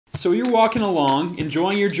So you're walking along,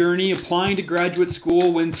 enjoying your journey, applying to graduate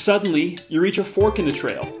school, when suddenly you reach a fork in the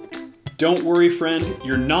trail. Don't worry, friend,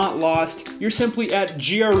 you're not lost. You're simply at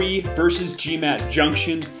GRE versus GMAT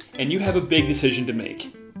junction, and you have a big decision to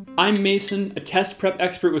make. I'm Mason, a test prep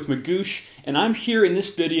expert with Magoosh, and I'm here in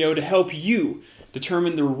this video to help you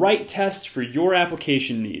determine the right test for your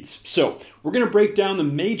application needs. So we're going to break down the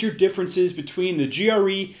major differences between the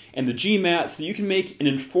GRE and the GMAT so that you can make an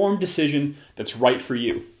informed decision that's right for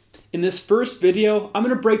you. In this first video, I'm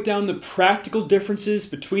going to break down the practical differences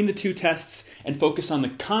between the two tests and focus on the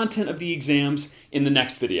content of the exams in the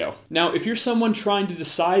next video. Now, if you're someone trying to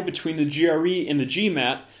decide between the GRE and the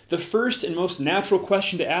GMAT, the first and most natural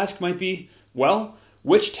question to ask might be, well,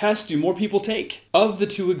 which test do more people take? Of the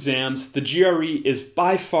two exams, the GRE is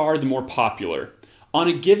by far the more popular. On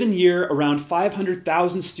a given year, around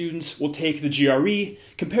 500,000 students will take the GRE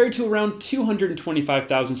compared to around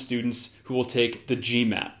 225,000 students who will take the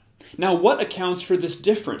GMAT. Now, what accounts for this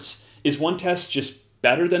difference? Is one test just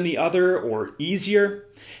better than the other or easier?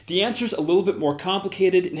 The answer is a little bit more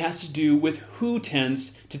complicated and has to do with who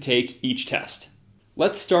tends to take each test.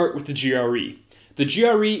 Let's start with the GRE. The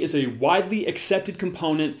GRE is a widely accepted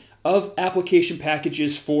component of application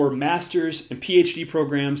packages for master's and PhD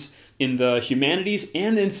programs in the humanities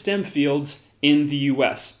and in STEM fields in the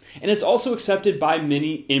US. And it's also accepted by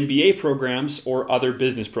many MBA programs or other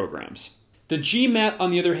business programs. The GMAT,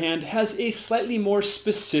 on the other hand, has a slightly more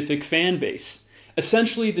specific fan base.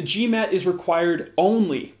 Essentially, the GMAT is required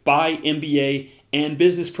only by MBA and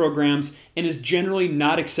business programs and is generally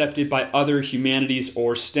not accepted by other humanities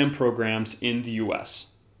or STEM programs in the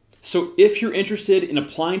US. So if you're interested in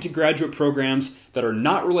applying to graduate programs that are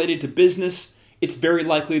not related to business, it's very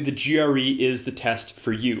likely the GRE is the test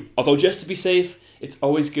for you. Although just to be safe, it's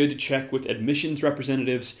always good to check with admissions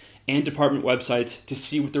representatives and department websites to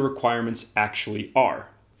see what the requirements actually are.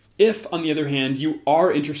 If, on the other hand, you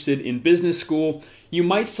are interested in business school, you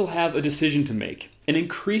might still have a decision to make. An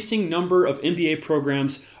increasing number of MBA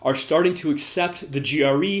programs are starting to accept the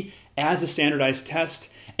GRE as a standardized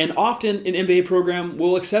test, and often an MBA program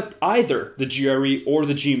will accept either the GRE or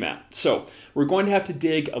the GMAT. So we're going to have to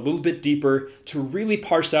dig a little bit deeper to really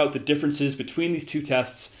parse out the differences between these two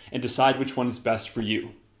tests and decide which one is best for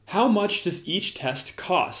you. How much does each test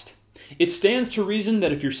cost? It stands to reason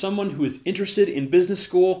that if you're someone who is interested in business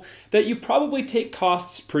school, that you probably take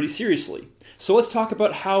costs pretty seriously. So let's talk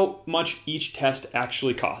about how much each test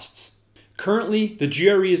actually costs. Currently, the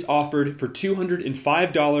GRE is offered for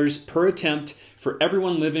 $205 per attempt for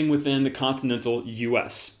everyone living within the continental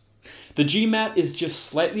US. The GMAT is just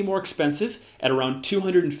slightly more expensive at around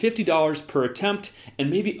 $250 per attempt and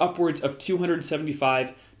maybe upwards of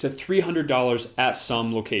 $275 to $300 at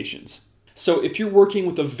some locations. So if you're working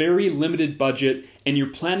with a very limited budget and you're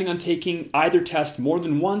planning on taking either test more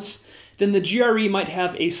than once, then the GRE might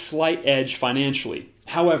have a slight edge financially.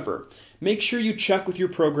 However, make sure you check with your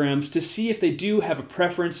programs to see if they do have a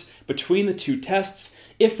preference between the two tests.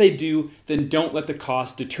 If they do, then don't let the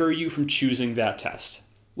cost deter you from choosing that test.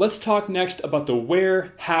 Let's talk next about the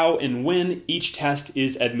where, how, and when each test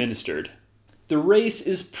is administered. The race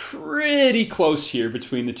is pretty close here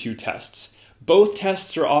between the two tests. Both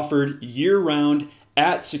tests are offered year-round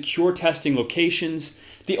at secure testing locations.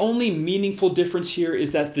 The only meaningful difference here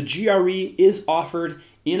is that the GRE is offered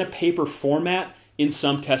in a paper format in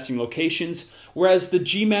some testing locations, whereas the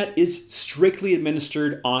GMAT is strictly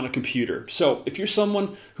administered on a computer. So if you're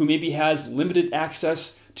someone who maybe has limited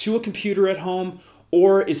access to a computer at home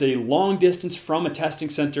or is a long distance from a testing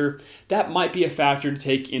center, that might be a factor to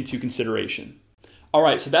take into consideration. All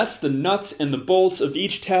right, so that's the nuts and the bolts of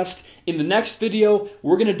each test. In the next video,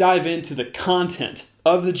 we're going to dive into the content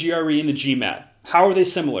of the GRE and the GMAT. How are they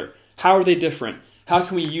similar? How are they different? How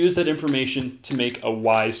can we use that information to make a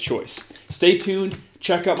wise choice? Stay tuned.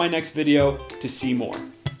 Check out my next video to see more.